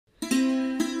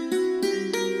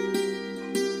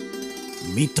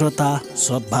मित्रता,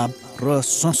 सद्भाव र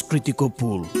संस्कृतिको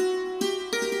पुल।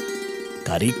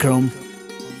 कार्यक्रम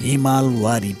हिमाल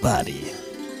वारी पारी।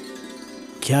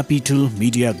 क्यापिटल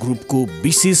मिडिया ग्रुपको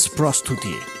विशेष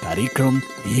प्रस्तुति कार्यक्रम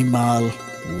हिमाल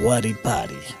वारी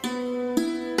पारी।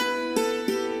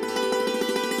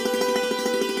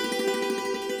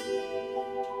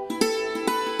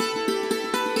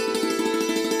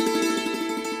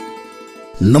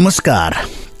 नमस्कार।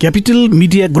 क्यापिटल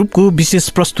मिडिया ग्रुपको विशेष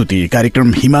प्रस्तुति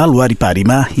कार्यक्रम हिमाल वारी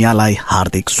पारीमा यहाँलाई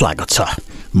हार्दिक स्वागत छ।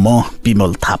 म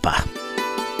विमल थापा।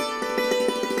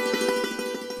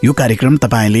 यो कार्यक्रम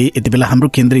तपाईले यति बेला हाम्रो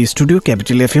केन्द्रीय स्टुडियो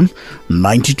क्यापिटल एफएम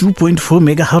 92.4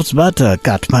 मेगाहर्जबाट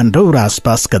काठमाडौँ र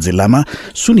आसपासका जिल्लामा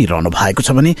सुनिरहनु भएको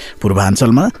छ भने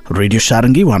पूर्वाञ्चलमा रेडियो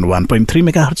सारङ्गी 101.3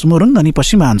 मेगाहर्ज मोरङ अनि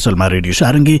पश्चिमाञ्चलमा रेडियो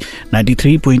सारङ्गी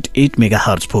 93.8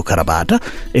 मेगाहर्ज पोखराबाट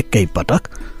एकैपटक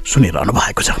सुनिरहनु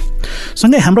भएको छ।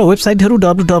 सँगै हाम्रो वेबसाइटहरू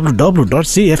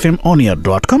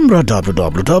www.cfmoneer.com र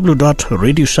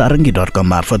www.radiosarangi.com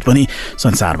मार्फत पनि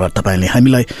संसारभर तपाईले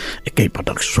हामीलाई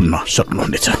एकैपटक सुन्न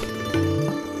सक्नुहुनेछ।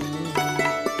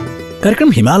 कार्यक्रम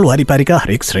हिमाल वारीपारीका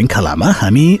हरेक श्रृङ्खलामा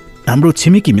हामी हाम्रो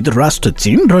छिमेकी मित्र राष्ट्र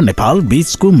चीन र नेपाल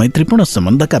बीचको मैत्रीपूर्ण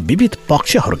सम्बन्धका विविध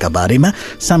पक्षहरूका बारेमा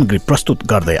सामग्री प्रस्तुत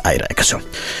गर्दै आइरहेका छौँ।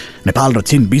 नेपाल र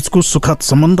चीन बीचको सुखद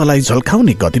सम्बन्धलाई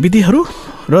झल्काउने गतिविधिहरू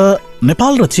र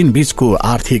नेपाल र चीन बीचको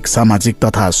आर्थिक, सामाजिक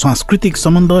तथा सांस्कृतिक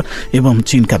सम्बन्ध एवं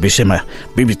चीनका विषयमा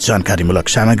विविध जानकारीमूलक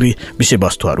सामग्री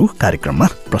विषयवस्तुहरू कार्यक्रममा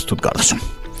प्रस्तुत गर्दछौँ।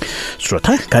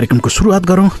 श्रोता, कार्यक्रमको सुरुवात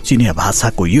गरौँ चिनिया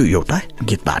भाषाको यो एउटा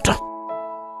गीतबाट।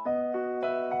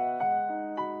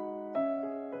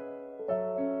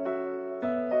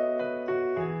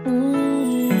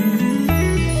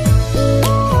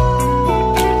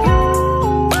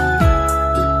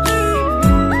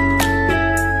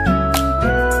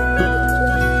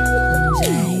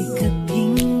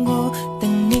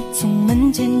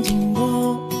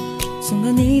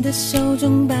 手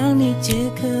中帮你解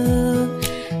渴，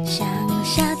像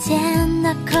夏天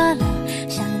的可乐，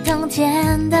像冬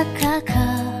天的可可，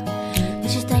你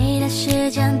是对的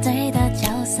时间，对的角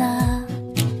色。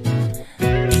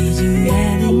已经约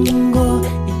定过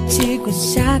一起过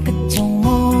下个周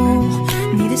末，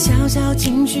你的小小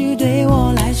情绪对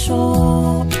我来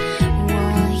说，我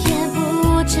也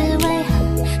不知为何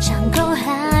伤口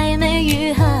还没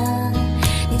愈合，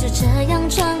你就这样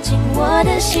闯进我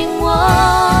的心窝。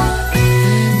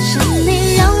是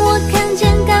你让我看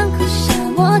见干枯沙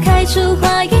漠开出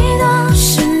花一朵，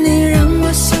是你让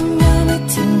我想要每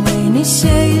天为你写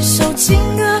一首情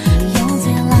歌，用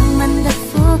最浪漫的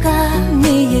副歌，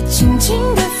你也轻轻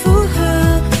的附和，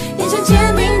眼神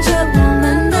坚定着我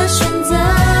们的选择。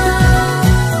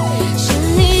是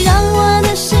你让我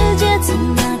的世界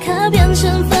从那刻变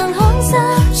成粉红色，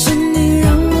是你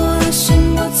让我的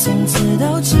生活从此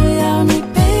都只要你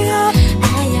配合，爱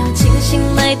要精心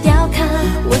来雕刻。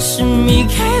我是米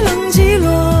开朗基罗，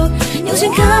用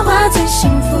心刻画最幸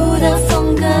福的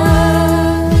风格，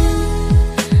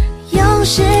用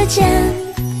时间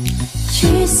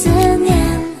去思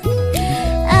念，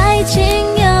爱情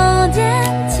有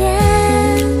点甜，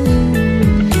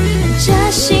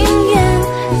这心愿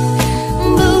不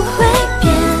会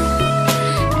变，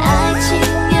爱情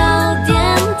有点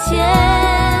甜。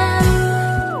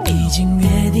已经约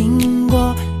定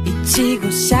过一起过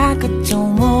下个周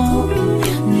末，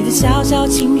你的小小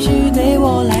情绪对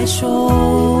我来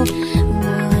说，我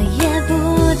也不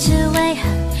知为何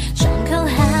伤口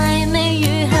还没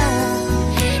愈合，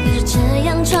你就这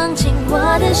样闯进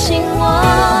我的心窝。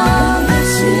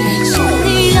是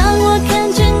你让我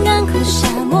看见干枯沙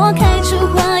漠开出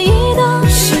花一朵，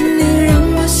是你让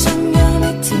我想要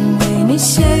每天为你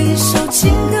写一首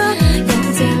情歌，用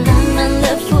最浪漫的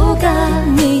副歌，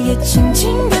你也轻轻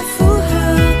的附和，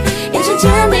眼神坚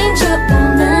定着我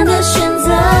们的选择。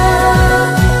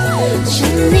是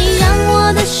你让我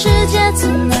的世界从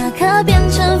那刻变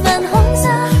成粉红色，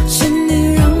是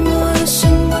你让我的生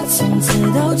活从此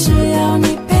都只要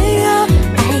你配合，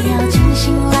爱要精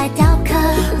心来雕刻。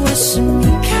我是米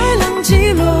开朗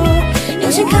基罗，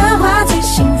用心刻画最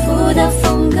幸福的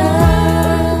风格。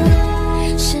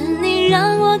是你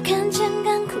让我看见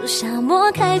干枯沙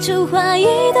漠开出花一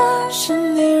朵，是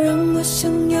你让我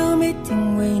想要每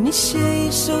天为你写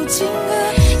一首情歌，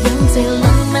用最浪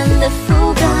漫的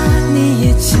副歌，你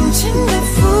也轻轻的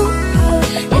附和，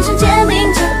眼神坚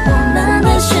定着我们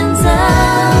的选择。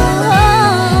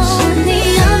是你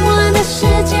让我的世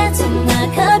界从那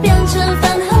刻变成粉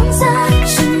红色，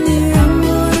是你让我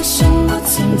的生活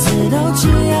从此都只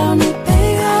要你配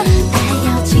合，爱要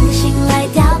精心来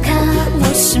雕刻。我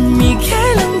是米开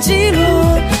朗基罗，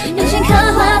用心刻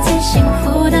画最幸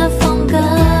福的风格，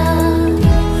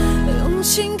用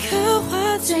心刻画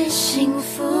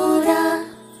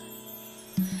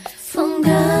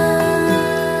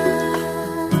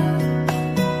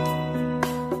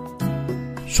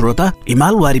श्रोता,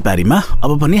 हिमाल वारिपारीमा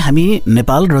अब पनि हामी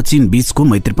नेपाल र चीन बीचको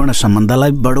मैत्रीपूर्ण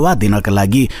सम्बन्धलाई बढावा दिनका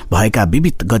लागि भएका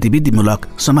विविध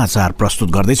गतिविधिमूलक समाचार प्रस्तुत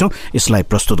गर्दैछौं। यसलाई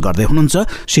प्रस्तुत गर्दै हुनुहुन्छ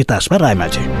सीतास्मा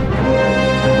रायमाझी।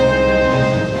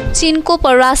 चीनको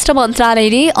परराष्ट्र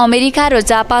मन्त्रालयले अमेरिका र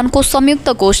जापानको संयुक्त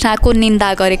घोषणाको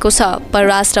निन्दा गरेको छ।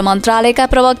 परराष्ट्र मन्त्रालयका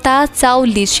प्रवक्ता चाउ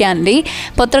लिचियानले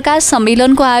पत्रकार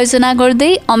सम्मेलनको आयोजना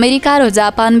गर्दै अमेरिका र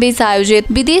जापान बीच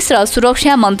आयोजित विदेश र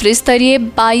सुरक्षा मन्त्री स्तरीय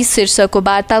 22 शीर्षकको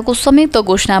वार्ताको संयुक्त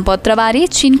घोषणापत्रबारे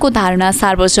चीनको धारणा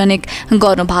सार्वजनिक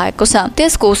गर्नुभएको छ।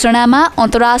 त्यस घोषणामा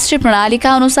अन्तर्राष्ट्रिय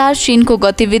प्रणालीका अनुसार चीनको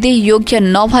गतिविधि योग्य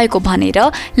नभएको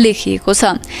भनेर लेखिएको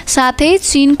छ। साथै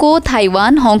चीनको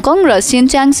ताइवान, हङकङ र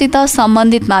सिनच्याङ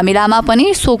सम्बन्धित मामिलामा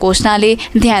पनि सो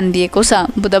घोषणाले ध्यान दिएको छ।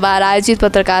 बुधबार आयोजित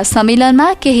पत्रकार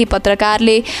सम्मेलनमा केही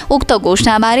पत्रकारले उक्त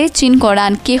घोषणाबारे चीनको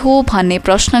अडान के हो भन्ने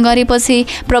प्रश्न गरेपछि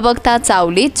प्रवक्ता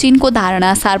चाउले चीनको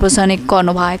धारणा सार्वजनिक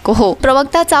गर्नुभएको हो।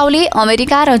 प्रवक्ता चाउले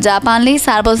अमेरिका र जापानले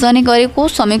सार्वजनिक गरेको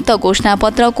संयुक्त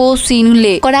घोषणापत्रको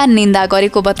चीनले कडा निन्दा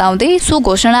गरेको बताउँदै सो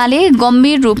घोषणाले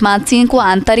गम्भीर रूपमा चीनको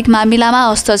आन्तरिक मामिलामा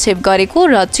हस्तक्षेप गरेको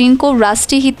र चीनको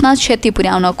राष्ट्रिय हितमा क्षति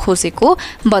पुर्याउन खोजेको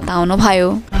बताउनुभयो।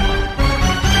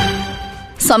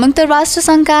 संयुक्त राष्ट्र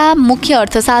संघका मुख्य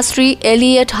अर्थशास्त्री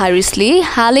एलियट हारिसले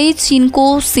हालै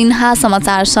चीनको सिन्हा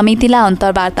समाचार समितिलाई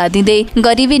अन्तर्वार्ता दिँदै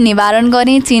गरिबी निवारण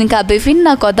गर्ने चीनका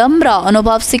विभिन्न कदम र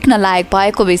अनुभव सिक्न लायक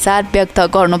भएको विचार व्यक्त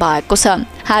गर्नुभएको छ।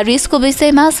 हारिसको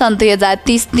विषयमा सन्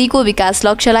 2030 दिगो विकास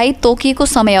लक्ष्यलाई तोकिएको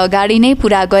समय अगाडि नै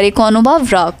पूरा गरेको अनुभव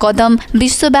र कदम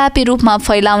विश्वव्यापी रूपमा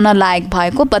फैलाउन लायक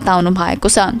भएको बताउनु भएको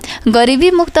छ।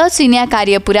 गरिबी मुक्त चिनिया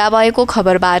कार्य पूरा भएको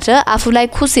खबरबाट आफूलाई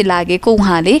खुसी लागेको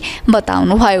उहाँले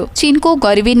बताउनुभयो। चीनको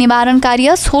गरिबी निवारण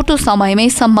कार्य छोटो समयमै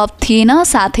सम्भव थिएन,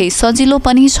 साथै सजिलो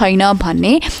पनि छैन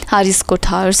भन्ने हारिसको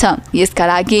ठहर छ। यसका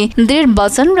लागि दृढ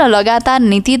वचन र लगातार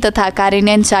नीति तथा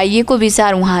कार्यान्वयन चाहिएको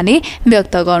विचार उहाँले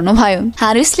व्यक्त गर्नुभयो।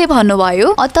 हारिसले भन्नुभयो,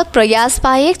 अथक प्रयास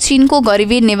बाहेक चीनको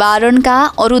गरिबी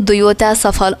निवारणका अरू 2वटा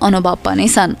सफल अनुभव पनि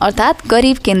छन्, अर्थात्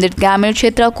गरिब केन्द्रित ग्रामीण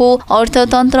क्षेत्रको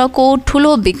अर्थतन्त्रको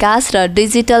ठूलो विकास र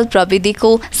डिजिटल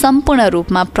प्रविधिको सम्पूर्ण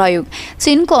रूपमा प्रयोग।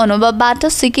 चीनको अनुभवबाट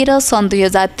सिकेर सन्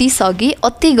 2030 अघि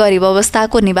अति गरिब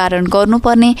अवस्थाको निवारण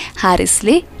गर्नुपर्ने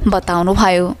हारिसले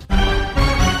बताउनुभयो।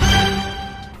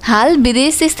 हाल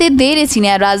विदेश स्थित धेरै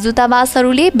चिनिया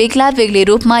राजदूतावासहरूले बेग्ला बेग्लै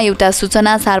रूपमा एउटा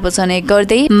सूचना सार्वजनिक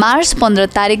गर्दै मार्च 15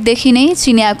 तारिकदेखि नै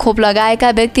चिनिया खोप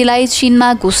लगाएका व्यक्तिलाई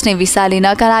चीनमा घुस्ने भिसा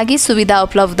लिनका लागि सुविधा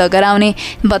उपलब्ध गराउने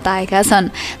बताएका छन्।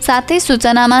 साथै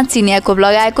सूचनामा चिनिया खोप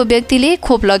लगाएको व्यक्तिले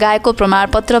खोप लगाएको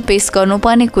प्रमाणपत्र पेश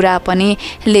गर्नुपर्ने कुरा पनि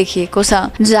लेखिएको छ।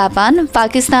 जापान,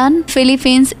 पाकिस्तान,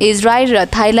 फिलिपिन्स, इजरायल र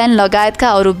थाइल्याण्ड लगायतका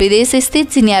अरू विदेश स्थित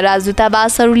चिनिया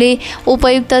राजदूतावासहरूले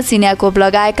उपयुक्त चिनिया खोप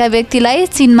लगाएका व्यक्तिलाई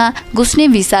चीनमा घुस्ने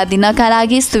भिसा दिनका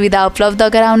लागि सुविधा उपलब्ध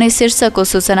गराउने शीर्षकको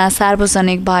सूचना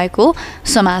सार्वजनिक भएको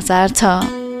समाचार छ।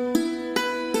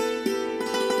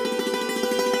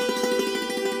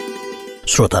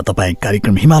 श्रोता, तपाईँ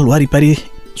कार्यक्रम हिमाल वारिपारी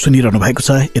सुनिरहनु भएको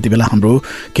छ। यति बेला हाम्रो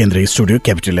केन्द्रीय स्टुडियो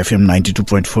क्यापिटल एफएम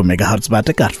 92.4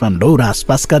 मेगाहर्जबाट काठमाडौँ र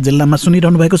आसपासका जिल्लामा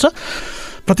सुनिरहनु भएको छ।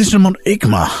 प्रदेश नम्बर 1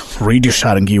 मा रेडियो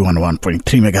सारङ्गी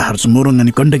 101.3 मेगाहर्ज, मोरङ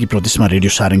अनि गण्डकी प्रदेशमा रेडियो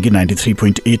सारङ्गी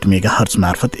 93.8 मेगाहर्ज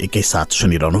मार्फत एकैसाथ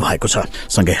सुनिरहनु भएको छ।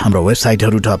 सँगै हाम्रो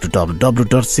वेबसाइटहरू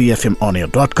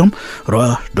www.cfmonair.com र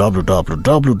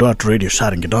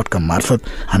www.radiosarangi.com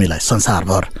मार्फत हामीलाई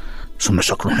संसारभर सुन्न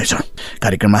सक्नुहुनेछ।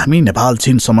 कार्यक्रममा हामी नेपाल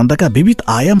चीन सम्बन्धका विविध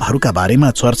आयामहरूका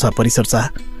बारेमा चर्चा परिचर्चा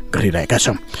गरिरहेका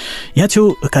छौं। यहाँ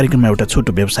छेउ कार्यक्रममा एउटा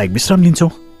छोटो व्यावसायिक विश्राम लिन्छौं।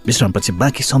 विश्रामपछि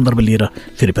बाँकी सन्दर्भ लिएर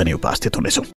फेरि पनि उपस्थित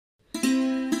हुनेछौं।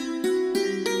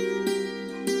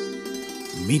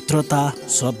 मित्रता,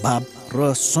 सद्भाव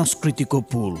र संस्कृतिको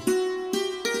पुल,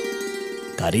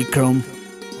 कार्यक्रम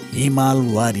हिमाल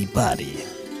वारी पारी,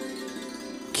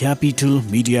 क्यापिटल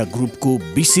मिडिया ग्रुपको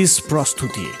विशेष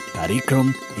प्रस्तुति कार्यक्रम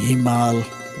हिमाल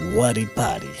वारी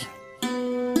पारी।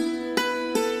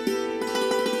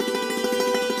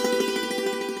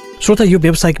 श्रोता, यो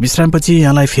व्यावसायिक विश्रामपछि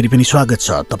यहाँलाई फेरि पनि स्वागत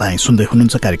छ। तपाईँ सुन्दै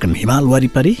हुनुहुन्छ कार्यक्रम हिमाल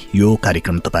वारिपारी। यो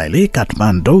कार्यक्रम तपाईँले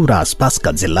काठमाडौँ र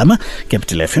आसपासका जिल्लामा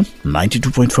क्यापिटल एफएम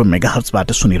 92.4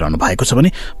 मेगाहर्जबाट सुनिरहनु भएको छ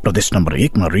भने प्रदेश नम्बर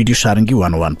 1 मा रेडियो सारङ्गी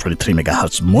 101.3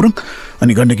 मेगाहर्ज मोरङ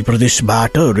अनि गण्डकी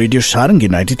प्रदेशबाट रेडियो सारङ्गी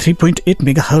 93.8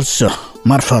 मेगाहर्ज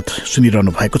मार्फत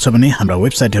सुनिरहनु भएको छ भने हाम्रा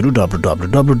वेबसाइटहरू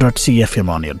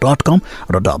www.cfmonair.com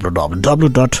र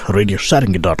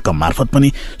www.radiosarangi.com मार्फत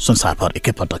पनि संसारभर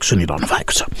एकैपटक सुनिरहनु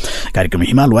भएको छ। कार्यक्रम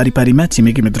हिमाल वारिपारीमा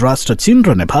छिमेकी मित्र राष्ट्र चीन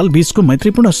र नेपाल बीचको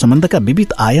मैत्रीपूर्ण सम्बन्धका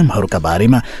विविध आयामहरूका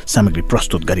बारेमा सामग्री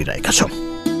प्रस्तुत गरिरहेका छौं।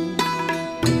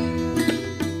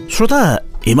 श्रोता,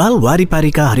 हिमाल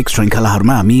वारिपारीका हरेक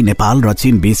श्रृङ्खलाहरूमा हामी नेपाल र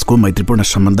चीन बीचको मैत्रीपूर्ण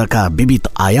सम्बन्धका विविध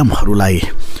आयामहरूलाई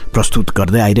प्रस्तुत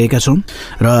गर्दै आइरहेका छौं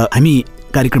र हामी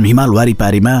कार्यक्रम हिमाल वारी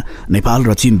पारीमा नेपाल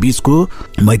र चीन बीचको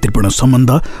मैत्रीपूर्ण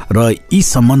सम्बन्ध र यी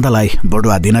सम्बन्धलाई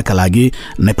बढुवा दिनका लागि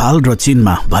नेपाल र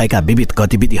चीनमा भएका विविध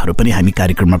गतिविधिहरू पनि हामी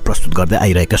कार्यक्रममा प्रस्तुत गर्दै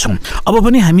आइरहेका छौँ। अब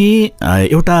पनि हामी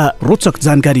एउटा रोचक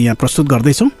जानकारी यहाँ प्रस्तुत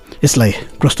गर्दैछौँ। यसलाई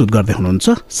प्रस्तुत गर्दै हुनुहुन्छ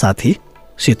साथी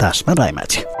सीतास्मा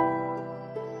रायमाझी।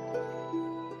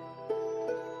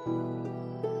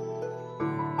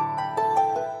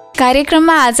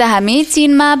 कार्यक्रममा आज हामी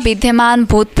चीनमा विद्यमान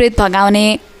भूतप्रेत भगाउने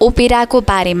ओपेराको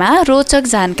बारेमा रोचक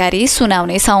जानकारी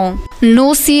सुनाउनेछौँ।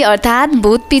 नोसी अर्थात्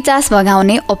भूत पिचास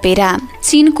भगाउने ओपेरा।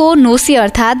 चीनको नोसी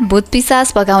अर्थात् भूत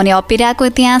पिचास भगाउने ओपेराको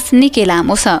इतिहास निकै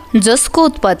लामो छ, जसको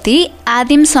उत्पत्ति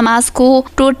आदिम समाजको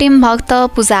टोटेम भक्त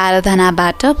पूजा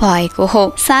आराधनाबाट भएको हो।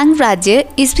 सांग राज्य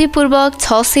ईस्वी पूर्व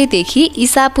 600 देखि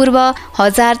ईसा पूर्व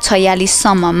 1046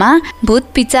 सम्ममा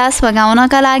भूत पिचास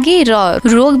भगाउनका लागि र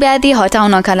रोग व्याधि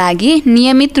हटाउनका लागि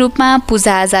नियमित रूपमा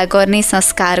पूजाआजा गर्ने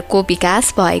संस्कारको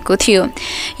विकास भएको थियो।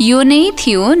 यो नै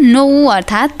थियो नोउ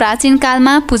अर्थात् प्राचीन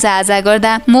कालमा पूजाआजा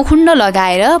गर्दा मुखुण्ड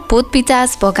लगाएर भूत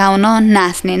पिचास भगाउन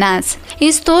नाच्ने नाच।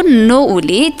 यस्तो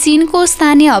नोउले चीनको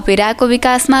स्थानीय ओपेराको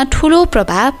विकासमा ठूलो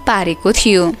प्रभाव पारेको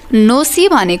थियो। नोसी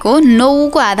भनेको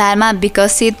नोउको आधारमा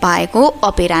विकसित भएको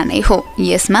ओपेरा नै हो।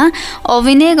 यसमा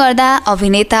अभिनय गर्दा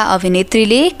अभिनेता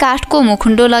अभिनेत्रीले काठको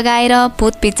मुखुण्डो लगाएर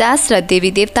भूत पिचास र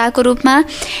देवी देवताको रूपमा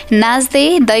नाच्दै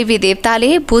दैवी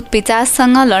देवताले भूत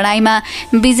पिचाससँग लडाईँमा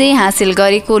विजय हासिल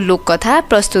गरेको लोककथा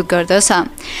प्रस्तुत गर्दछ।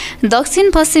 दक्षिण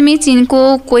पश्चिमी चीनको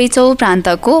क्वेचौ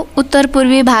प्रान्तको उत्तर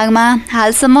पूर्वी भागमा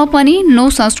हालसम्म पनि नौ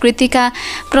संस्कृतिका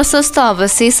प्रशस्त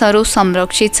अवशेषहरू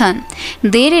संरक्षित छन्।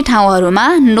 धेरै ठाउँहरूमा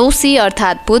नोसी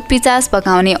अर्थात् भूत पिचास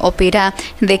भगाउने ओपेरा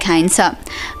देखाइन्छ,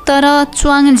 तर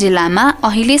च्वाङ जिल्लामा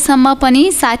अहिलेसम्म पनि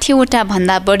 60वटा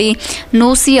भन्दा बढी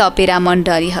नोसी ओपेरा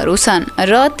मण्डलीहरू छन्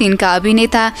र तिनका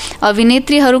अभिनेता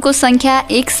अभिनेत्रीहरूको संख्या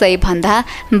 100 भन्दा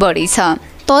बढी छ।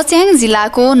 तोच्याङ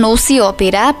जिल्लाको नोसी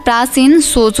ओपेरा प्राचीन,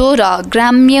 सोझो र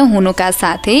ग्राम्य हुनुका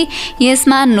साथै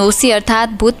यसमा नोसी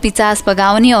अर्थात् भूत पिचास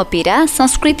भगाउने ओपेरा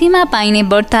संस्कृतिमा पाइने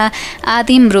बढ्ता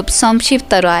आदिम रूप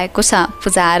संक्षिप्त रहेको छ।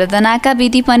 पूजा आराधनाका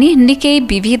विधि पनि निकै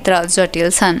विविध र जटिल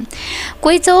छन्।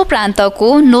 क्वेचौ प्रान्तको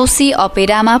नोसी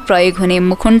ओपेरामा प्रयोग हुने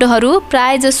मुखुण्डहरू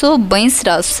प्रायजसो बैंस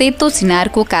र सेतो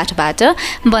चिनारको काठबाट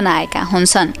बनाएका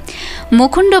हुन्छन्।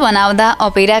 मुखुण्ड बनाउँदा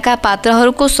ओपेराका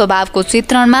पात्रहरूको स्वभावको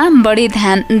चित्रणमा बढी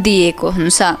ध्यान दिएको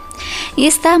हुन्छ।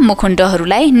 यस्ता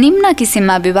मुखुण्डहरूलाई निम्न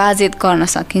किसिममा विभाजित गर्न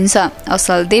सकिन्छ: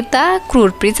 असल देवता, क्रूर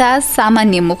पिशाच,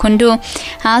 सामान्य मुखुण्डो,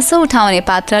 हाँसो उठाउने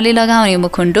पात्रले लगाउने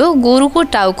मुखुण्डो, गोरुको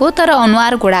टाउको तर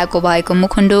अनुहार घोडाको भएको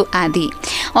मुखुण्डो आदि।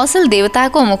 असल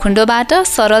देवताको मुखुण्डोबाट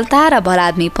सरलता र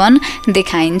भलाद्मीपन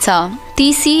देखाइन्छ।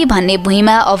 तिसी भन्ने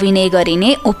भुइँमा अभिनय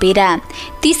गरिने ओपेरा।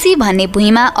 तिसी भन्ने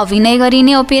भुइँमा अभिनय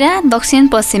गरिने ओपेरा दक्षिण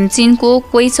पश्चिम चीनको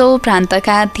क्वेचौ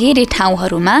प्रान्तका धेरै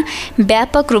ठाउँहरूमा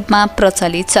व्यापक रूपमा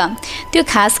प्रचलित छ। त्यो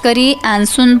खास गरी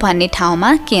आन्सुन भन्ने ठाउँमा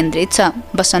केन्द्रित छ।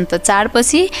 वसन्त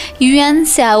चाडपछि युआन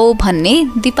स्याओ भन्ने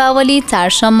दीपावली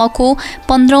चाडसम्मको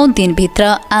 15औं दिनभित्र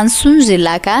आन्सुन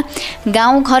जिल्लाका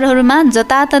गाउँघरहरूमा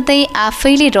जताततै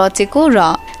आफैले रचेको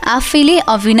र आफैले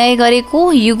अभिनय गरेको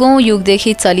युगौं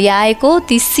युगदेखि चलिआएको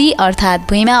तिसी अर्थात्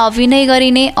भुइँमा अभिनय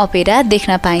गरिने ओपेरा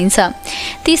देख्न पाइन्छ।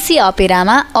 तिसी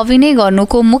ओपेरामा अभिनय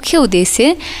गर्नुको मुख्य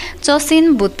उद्देश्य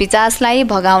चसिन भूत पिचासलाई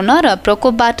भगाउन र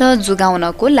प्रकोपबाट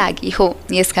जोगाउनको लागि हो।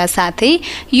 यसका साथै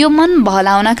यो मन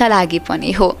बहलाउनका लागि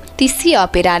पनि हो। तिसी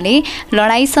ओपेराले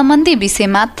लडाई सम्बन्धी विषय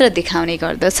मात्र देखाउने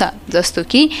गर्दछ, जस्तो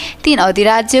कि 3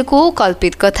 अधिराज्यको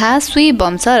कल्पित कथा, सुई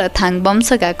वंश र थाङ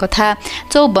वंशका कथा,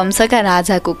 चौ वंशका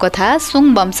राजाको कथा,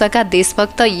 सुङ वंशका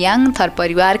देशभक्त याङ थर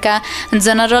परिवारका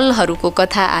जनरलहरूको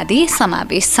कथा आदि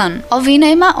समावेश छन्।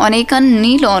 अभिनयमा अनेकन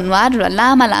नीलो अनुहार र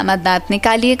लामा लामा दाँत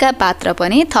निकालिएका पात्र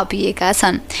पनि थपिएका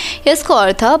छन्। यसको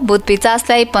अर्थ भूत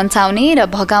पिचासलाई पन्छाउने र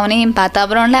भगाउने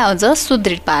वातावरणलाई अझ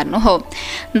सुदृढ पार्नु हो।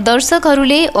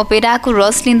 दर्शकहरूले ओपेराको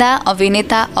रस लिँदा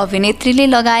अभिनेता अभिनेत्रीले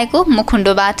लगाएको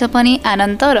मुखुण्डोबाट पनि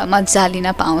आनन्द र मजा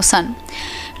लिन पाउँछन्।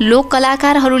 लोक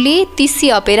कलाकारहरूले तिसी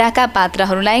ओपेराका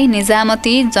पात्रहरूलाई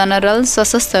निजामती जनरल,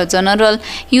 सशस्त्र जनरल,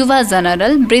 युवा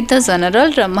जनरल, वृद्ध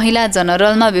जनरल र महिला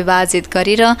जनरलमा विभाजित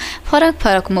गरेर फरक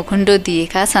फरक मुखुण्डो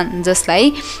दिएका छन्,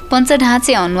 जसलाई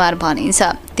पञ्चढाँचे अनुहार भनिन्छ।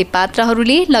 ती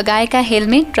पात्रहरूले लगाएका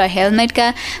हेलमेट र हेलमेटका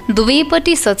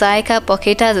दुवैपट्टि सजाएका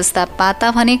पखेटा जस्ता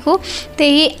पाता भनेको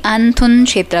त्यही आन्थुन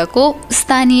क्षेत्रको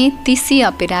स्थानीय तिसी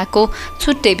ओपेराको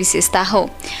छुट्टै विशेषता हो।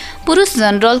 पुरुष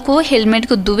जनरलको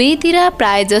हेलमेटको दुवैतिर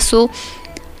प्रायजसो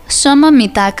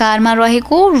सममिताकारमा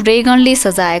रहेको रेगनले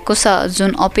सजाएको छ,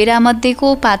 जुन अपेरा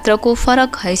मध्येको पात्रको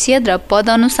फरक हैसियत र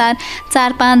पदअनुसार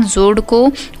 4-5 जोडको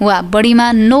वा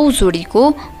बढीमा 9 जोडीको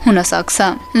हुन सक्छ।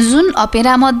 जुन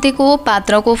अपेरा मध्येको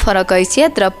पात्रको फरक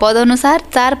हैसियत र पदअनुसार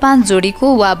 4-5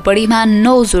 जोडीको वा बढीमा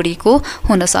 9 जोडीको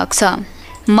हुन सक्छ।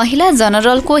 महिला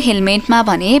जनरलको हेलमेटमा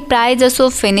भने प्रायजसो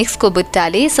फिनिक्सको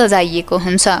बुट्टाले सजाइएको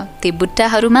हुन्छ। ती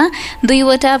बुट्टाहरूमा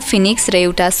 2वटा फिनिक्स र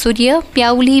एउटा सूर्य,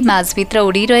 प्याउली, माझभित्र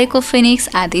उडिरहेको फिनिक्स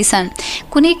आदि छन्।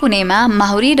 कुनै कुनैमा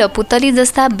माहुरी र पुतली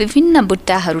जस्ता विभिन्न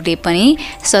बुट्टाहरूले पनि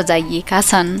सजाइएका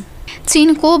छन्।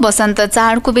 चीनको वसन्त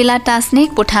चाडको बेला टाँस्ने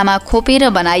कोठामा खोपेर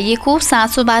बनाइएको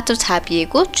साँचोबाट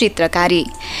छापिएको चित्रकारी।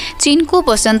 चीनको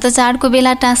वसन्त चाडको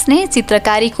बेला टाँस्ने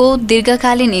चित्रकारीको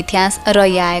दीर्घकालीन इतिहास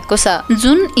रहिआएको छ,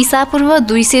 जुन ईसापूर्व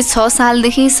 206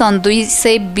 सालदेखि सन्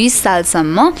 220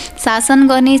 सालसम्म शासन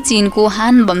गर्ने चीनको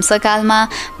हान वंशकालमा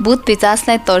भूत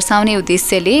पिशाचलाई तर्साउने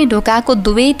उद्देश्यले ढोकाको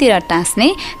दुवैतिर टाँस्ने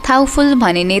थाउफुल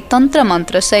भनिने तन्त्र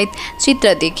मन्त्रसहित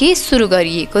चित्रदेखि सुरु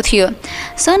गरिएको थियो।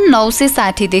 सन्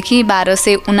 960 देखि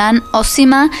 1279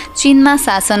 मा चीनमा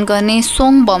शासन गर्ने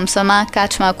सोङ वंशमा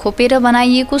काठमा खोपेर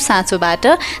बनाइएको साँचोबाट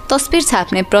तस्बिर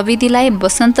छाप्ने प्रविधिलाई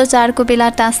वसन्त चाडको बेला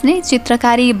टाँस्ने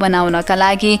चित्रकारी बनाउनका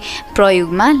लागि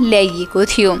प्रयोगमा ल्याइएको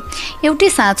थियो। एउटै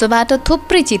साँचोबाट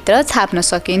थुप्रै चित्र छाप्न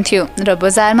सकिन्थ्यो र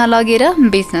बजारमा लगेर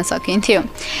बेच्न सकिन्थ्यो।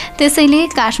 त्यसैले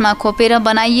काठमा खोपेर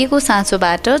बनाइएको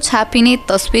साँचोबाट छापिने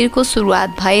तस्बिरको सुरुवात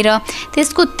भएर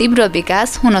त्यसको तीव्र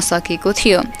विकास हुन सकेको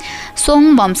थियो। सोङ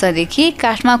वंशदेखि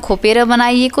काठमा खोपेर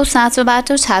बनाइएको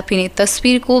साँचोबाट छापिने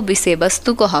तस्बिरको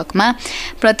विषयवस्तुको हकमा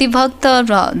प्रतिभक्त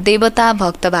र देवता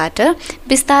भक्तबाट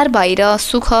विस्तार भएर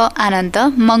सुख, आनन्द,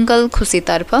 मङ्गल,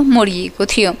 खुसीतर्फ मोडिएको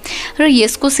थियो र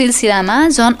यसको सिलसिलामा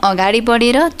झन अगाडि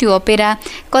बढेर त्यो अपेरा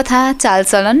कथा,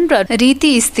 चालचलन र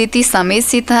रीति स्थिति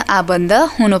समेतसित आबद्ध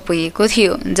हुन पुगेको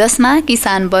थियो, जसमा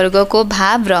किसान वर्गको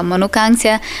भाव र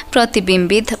मनोकांक्षा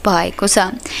प्रतिबिम्बित भएको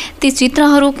छ। ती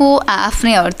चित्रहरूको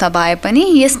आफ्नै अर्थ भए पनि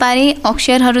यसबारे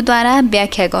अक्षरहरूद्वारा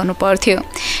व्याख्या गर्नु पर्थ्यो।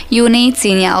 यो नै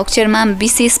चिनिया अक्षरमा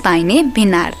विशेष पाइने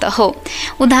भिन्नार्थ हो।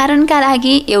 उदाहरणका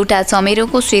लागि एउटा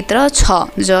चमेरोको चित्र छ,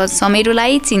 जो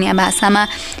चमेरोलाई चिनिया भाषामा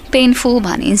पेनफु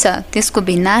भनिन्छ। त्यसको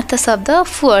भिन्नार्थ शब्द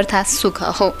फु अर्थात् सुख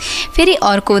हो। फेरि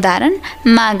अर्को उदाहरण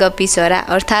मागपी चरा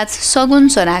अर्थात् सगुन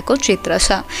चराको चित्र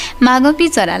छ। मागपी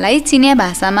चरालाई चिनिया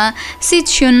भाषामा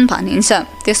सिछ्युन भनिन्छ।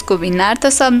 त्यसको भिन्नार्थ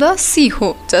शब्द सी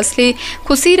हो, जसले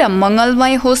खुसी र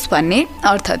मङ्गलमय होस् भन्ने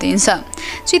अर्थ दिन्छ।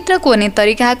 चित्र कोर्ने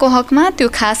तरिकाको हकमा त्यो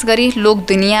खास गरी लोक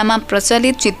दुनियाँमा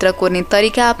प्रचलित चित्र कोर्ने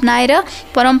तरिका अपनाएर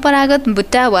परम्परागत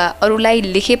बुट्टा वा अरूलाई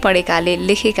लेखे पढेकाले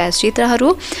लेखेका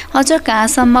चित्रहरू, अझ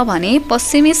कहाँसम्म भने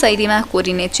पश्चिमी शैलीमा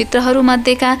कोरिने चित्रहरू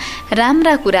मध्येका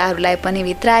राम्रा कुराहरूलाई पनि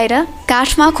भित्राएर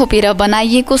काठमा खोपेर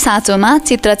बनाइएको साँचोमा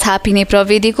चित्र छापिने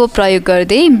प्रविधिको प्रयोग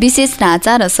गर्दै विशेष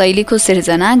ढाँचा र शैलीको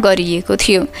सिर्जना गरिएको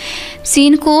थियो।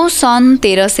 चीनको सन्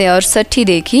 1368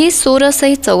 देखि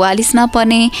 1644 मा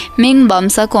पर्ने मिङ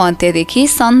वंशको अन्त्यदेखि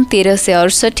सन्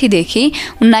 1368 देखि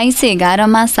 1911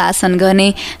 मा शासन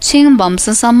गर्ने छिङ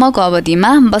वंशसम्मको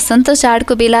अवधिमा वसन्त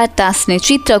चाडको बेला टाँस्ने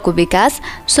चित्रको विकास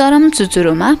चरम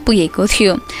चुचुरोमा पुगेको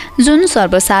थियो, जुन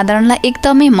सर्वसाधारणलाई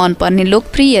एकदमै मनपर्ने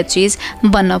लोकप्रिय चीज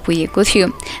बन्न पुगेको थियो।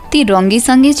 ती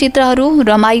रङ्गीसङ्गी चित्रहरू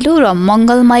रमाइलो र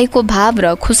मङ्गलमयको भाव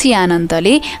र खुसी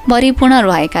आनन्दले भरिपूर्ण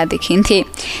रहेका देखिन्थे।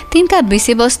 तिनका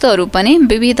विषयवस्तुहरू पनि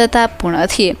विविधतापूर्ण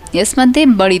थिए। यसमध्ये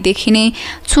बढी देखिने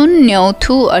छुन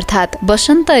न्यौथु अर्थात्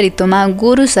वसन्त ऋतुमा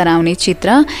गोरु सराउने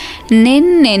चित्र, नेन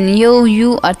नेन यो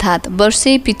यु अर्थात्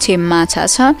वर्षे पछि माछा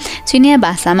छ। चिनिया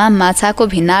भाषामा माछाको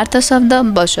भिन्नार्थ शब्द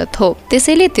बचत हो,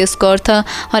 त्यसैले त्यसको अर्थ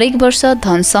हरेक वर्ष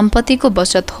धन सम्पत्तिको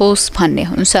बचत होस् भन्ने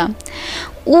हुन्छ।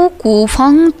 ऊ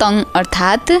कुफङ तङ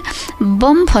अर्थात्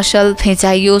बम फसल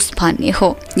भेजाइयोस् भन्ने हो।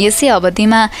 यसै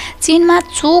अवधिमा चीनमा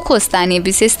चोखो स्थानीय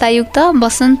विशेषतायुक्त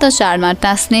वसन्त चाडमा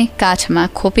टाँस्ने काठमा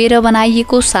खोपेर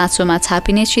बनाइएको साँचोमा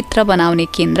छापिने चित्र बनाउने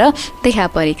केन्द्र देखा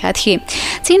परेका थिए।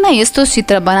 चीनमा यस्तो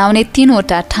चित्र बनाउने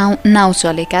 3वटा नाउँ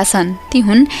चलेका छन्। ती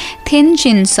हुन्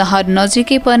थेनचिन सहर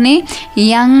नजिकै पर्ने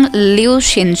याङ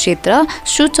लिउसिन चित्र,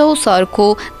 सुचौ सहरको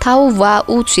थाउ वा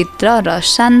ऊ चित्र र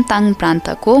सान्ताङ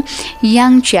प्रान्तको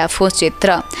याङ च्याफो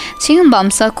चित्र। छिङ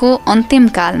वंशको अन्तिम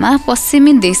कालमा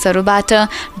पश्चिमी देशहरूबाट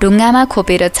ढुङ्गामा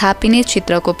खोपेर छापिने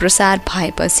चित्रको प्रसार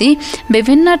भएपछि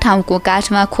विभिन्न ठाउँको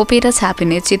काठमा खोपेर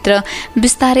छापिने चित्र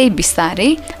बिस्तारै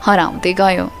बिस्तारै हराउँदै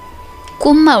गयो।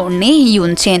 कुममा उड्ने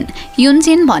युनचेन।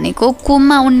 युनचेन भनेको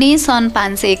कुममा उड्ने सन्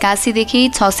 581 देखि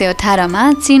 618 मा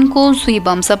चीनको सुई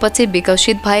वंशपछि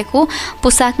विकसित भएको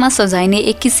पोसाकमा सजाइने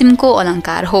एक किसिमको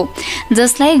अलङ्कार हो,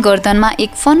 जसलाई गर्दनमा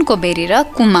एक फनको बेरेर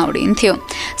कुममा उडिन्थ्यो।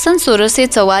 सन्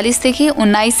 1644 देखि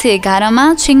 1911 मा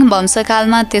छिङ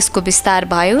वंशकालमा त्यसको विस्तार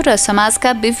भयो र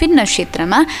समाजका विभिन्न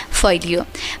क्षेत्रमा फैलियो।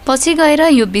 पछि गएर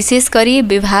यो विशेष गरी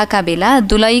विवाहका बेला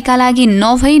दुलहीका लागि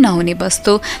नभई नहुने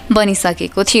वस्तु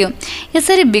बनिसकेको थियो।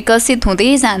 यसरी विकसित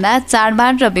हुँदै जाँदा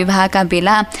चाडबाड र विवाहका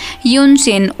बेला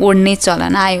युनचेन ओड्ने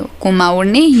चलन आयो। कुममा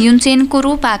ओड्ने युनचेनको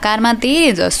रूप आकारमा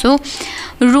धेरै जसो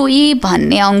रुई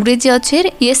भन्ने अङ्ग्रेजी अक्षर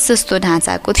यस जस्तो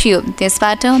ढाँचाको थियो।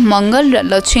 त्यसबाट मङ्गल र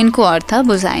लक्ष्मीको अर्थ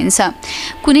बुझाइन्छ।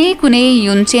 कुनै कुनै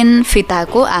युनचेन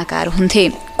फिताको आकार हुन्थे।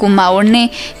 कुममा ओड्ने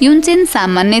युनचेन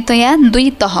सामान्यतया 2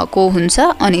 तहको हुन्छ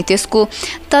अनि त्यसको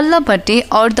तल्लोपट्टि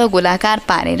अर्धगोलाकार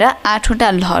पारेर 8वटा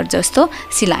लहर जस्तो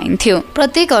सिलाइन्थ्यो।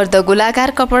 प्रत्येक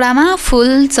अर्धगोलाकार कपडामा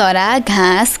फूल, चरा,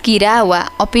 घाँस, किरा वा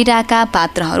अपिराका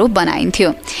पात्रहरू बनाइन्थ्यो।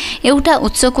 एउटा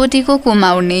उच्च कोटीको कुममा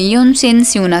ओड्ने युनचेन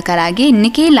सिउनका लागि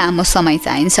निकै लामो समय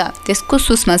चाहिन्छ। त्यसको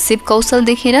सूक्ष्म सिप कौशल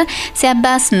देखेर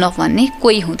स्याबास नभन्ने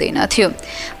कोही हुँदैनथ्यो।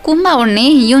 कुममा ओड्ने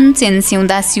युनचेन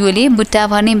सिउँदा सियोले बुट्टा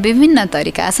भर्ने विभिन्न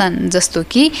तरिका छन्, जस्तो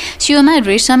कि सियोमा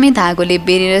रेशमी धागोले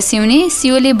बेरेर सिउने,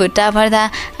 सियोले बुट्टा भर्दा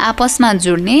आपसमा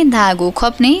जोड्ने, धागो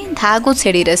खप्ने, धागो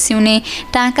छेडेर सिउने,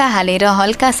 टाँका हालेर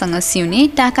हल्कासँग सिउने,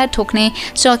 टाँका ठोक्ने,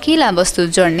 चकिला वस्तु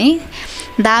जोड्ने,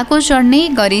 धागो चढ्ने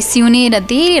गरी सिउने र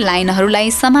धेरै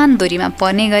लाइनहरूलाई समान दूरीमा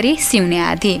पर्ने गरी सिउने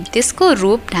आदि। त्यसको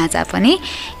रूप ढाँचा पनि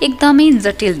एकदमै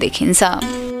जटिल देखिन्छ।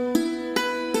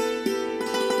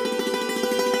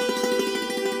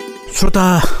 श्रोता,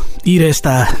 यी र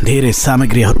यस्ता धेरै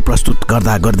सामग्रीहरू प्रस्तुत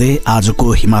गर्दा गर्दै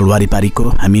आजको हिमाल वारिपारीको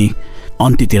हामी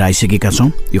अन्त्यतिर आइसकेका छौँ।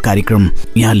 यो कार्यक्रम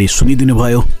यहाँले सुनिदिनु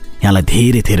भयो, यहाँलाई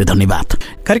धेरै धेरै धन्यवाद।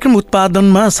 कार्यक्रम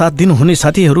उत्पादनमा साथ दिनुहुने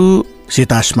साथीहरू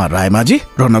सीतास्मा रायमाझी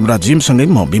र नवराज जिमसँगै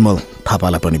म विमल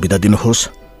थापालाई पनि बिदा दिनुहोस्।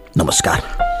 नमस्कार।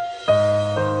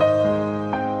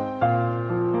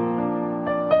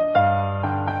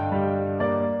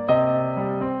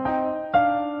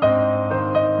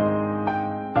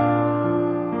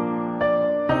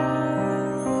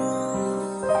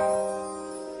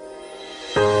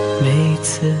每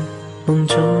次梦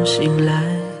中醒来，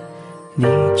你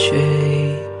却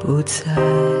已不在，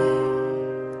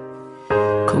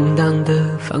空荡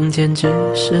的房间只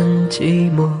剩寂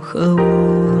寞和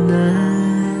无奈。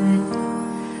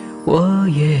我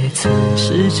也曾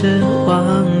试着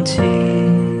忘记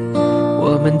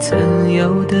我们曾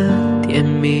有的甜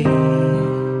蜜，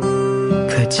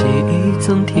可记忆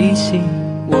总提醒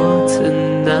我曾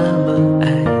那么爱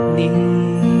你。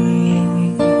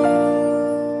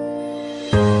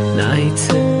那一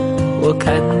次我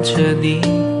看着你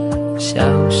消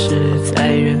失在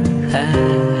人海，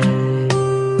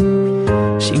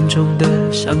心中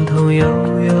的伤痛又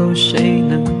有谁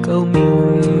能够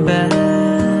明白？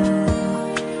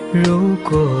如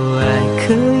果爱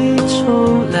可以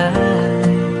重来，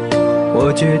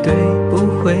我绝对不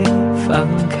会放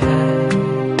开，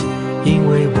因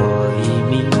为我已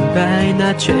明白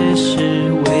那却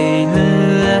是为了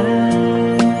爱。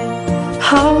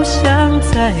好想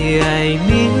再爱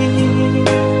你，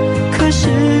可是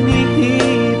你已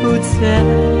不在，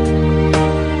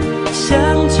想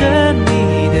着你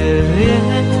的脸，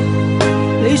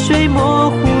泪水模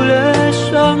糊了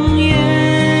双眼，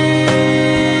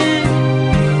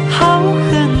好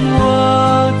恨我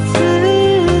自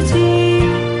己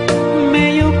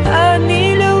没有把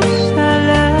你留下来，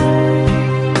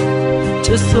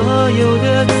这所有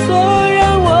的错让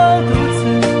我独自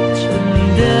承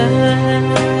担。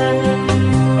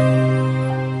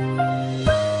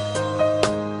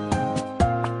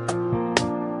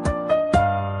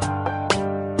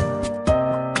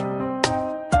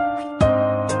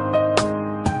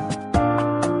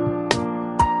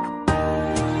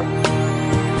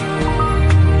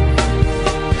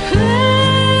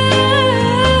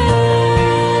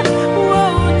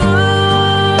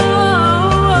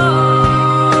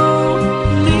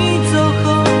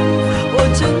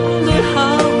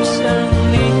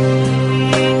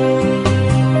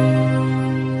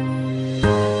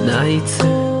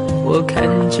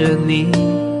你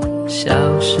消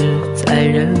失在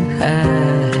人海，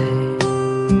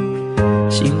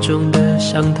心中的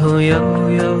伤痛又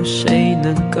有谁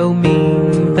能够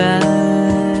明白？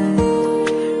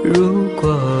如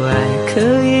果爱可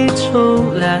以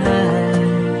重来，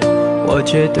我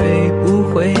绝对不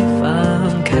会放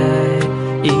开，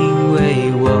因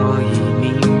为我已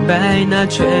明白那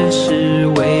却是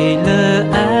为了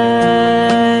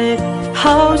爱。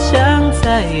好想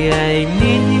再爱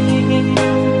你，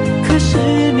可是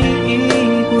你已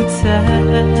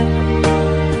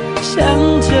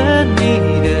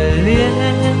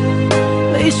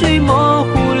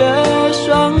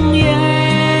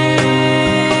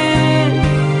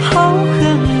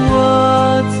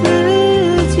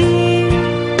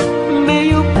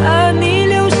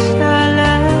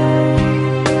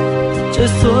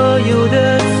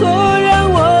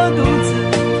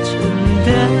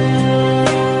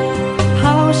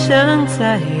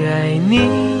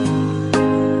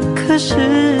可是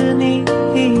你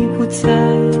已不在，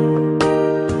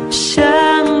想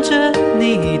着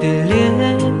你的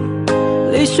脸，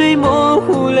泪水模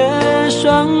糊了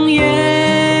双眼。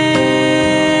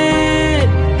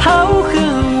好恨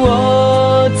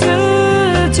我自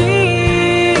己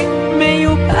没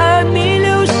有把你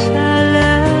留下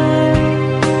来，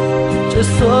这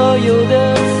所有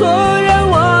的错让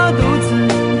我独自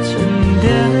承担。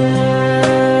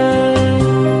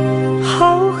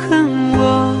好恨我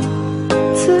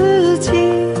自己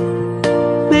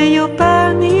没有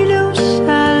把你留下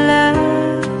来，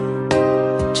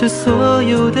这所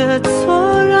有的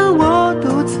错让我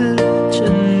独自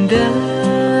承担。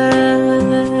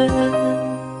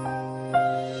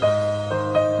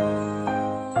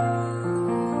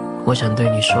我想对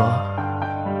你说，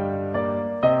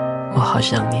我好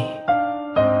想你。